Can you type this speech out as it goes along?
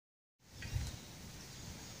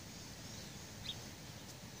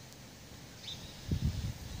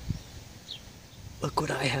Look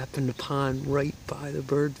what I happened upon right by the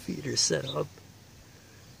bird feeder setup.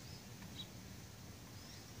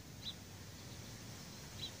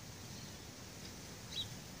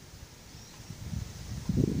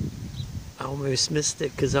 I almost missed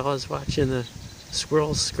it because I was watching the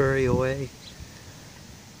squirrels scurry away.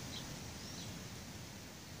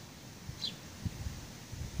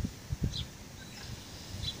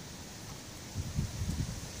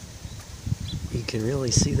 You can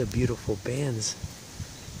really see the beautiful bands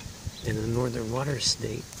in the northern water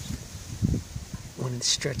snake when it's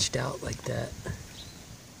stretched out like that.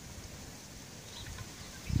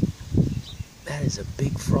 That is a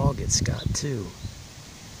big frog it's got too.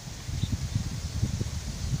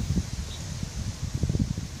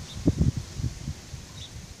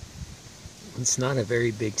 It's not a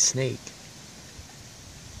very big snake.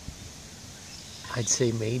 I'd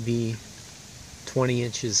say maybe 20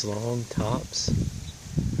 inches long tops.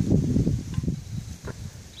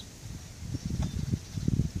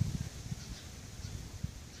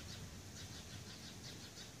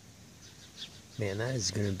 Man, that is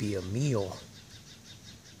going to be a meal.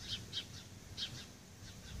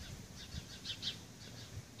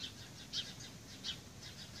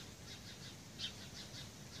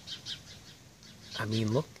 I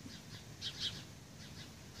mean, look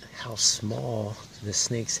how small the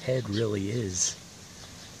snake's head really is.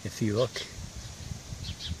 If you look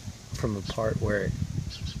from the part where it,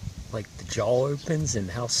 like the jaw opens and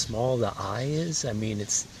how small the eye is, I mean,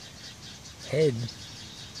 its head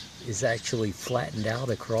is actually flattened out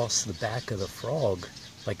across the back of the frog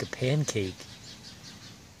like a pancake.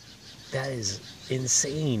 That is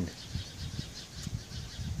insane.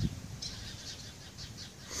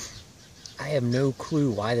 I have no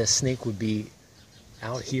clue why the snake would be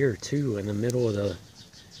out here too, in the middle of the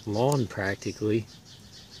lawn practically.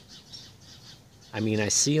 I mean, I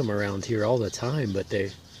see them around here all the time, but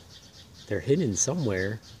they're hidden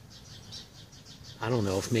somewhere. I don't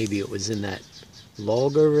know if maybe it was in that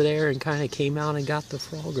log over there and kind of came out and got the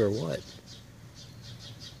frog or what.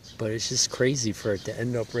 But it's just crazy for it to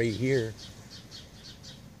end up right here.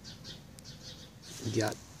 You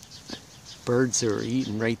got birds that are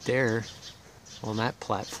eating right there on that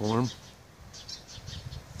platform.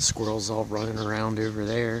 Squirrels all running around over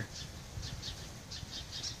there.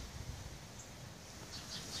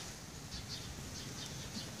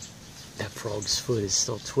 That frog's foot is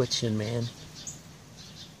still twitching, man.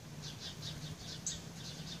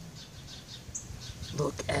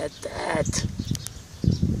 Look at that.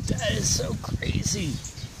 That is so crazy.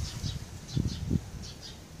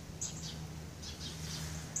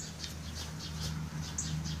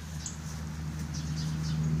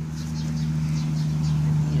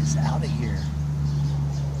 He is out of here.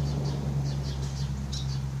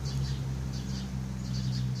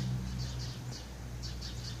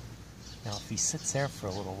 Now, if he sits there for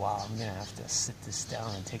a little while, I'm gonna have to sit this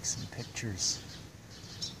down and take some pictures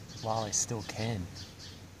while I still can.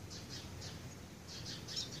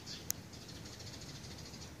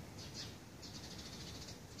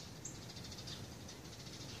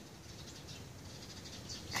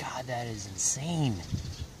 God, that is insane.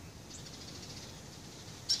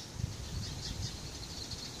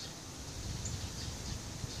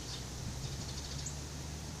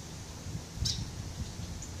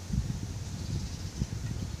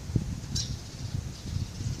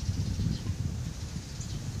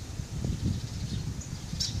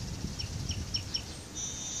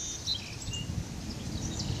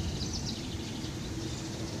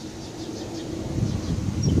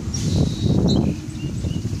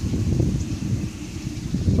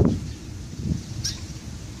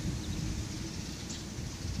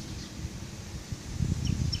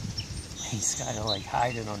 He's kind of like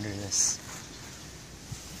hiding under this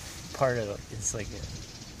part of it's like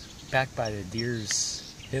back by the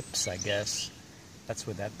deer's hips, I guess. That's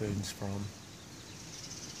where that bone's from.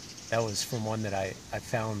 That was from one that I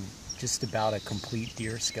found just about a complete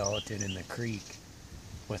deer skeleton in the creek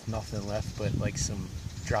with nothing left but like some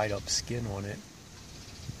dried up skin on it.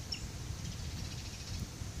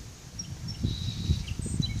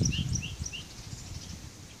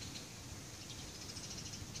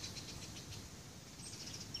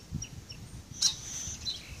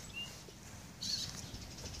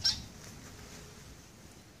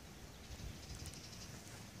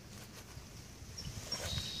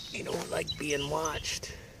 You don't like being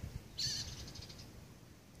watched.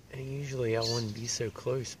 And usually I wouldn't be so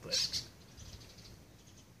close, but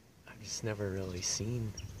I've just never really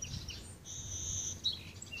seen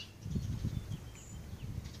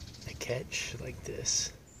a catch like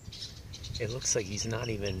this. It looks like he's not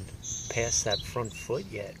even past that front foot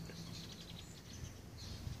yet.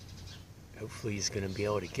 Hopefully he's going to be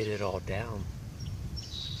able to get it all down.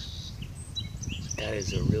 That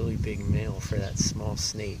is a really big male for that small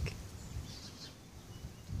snake.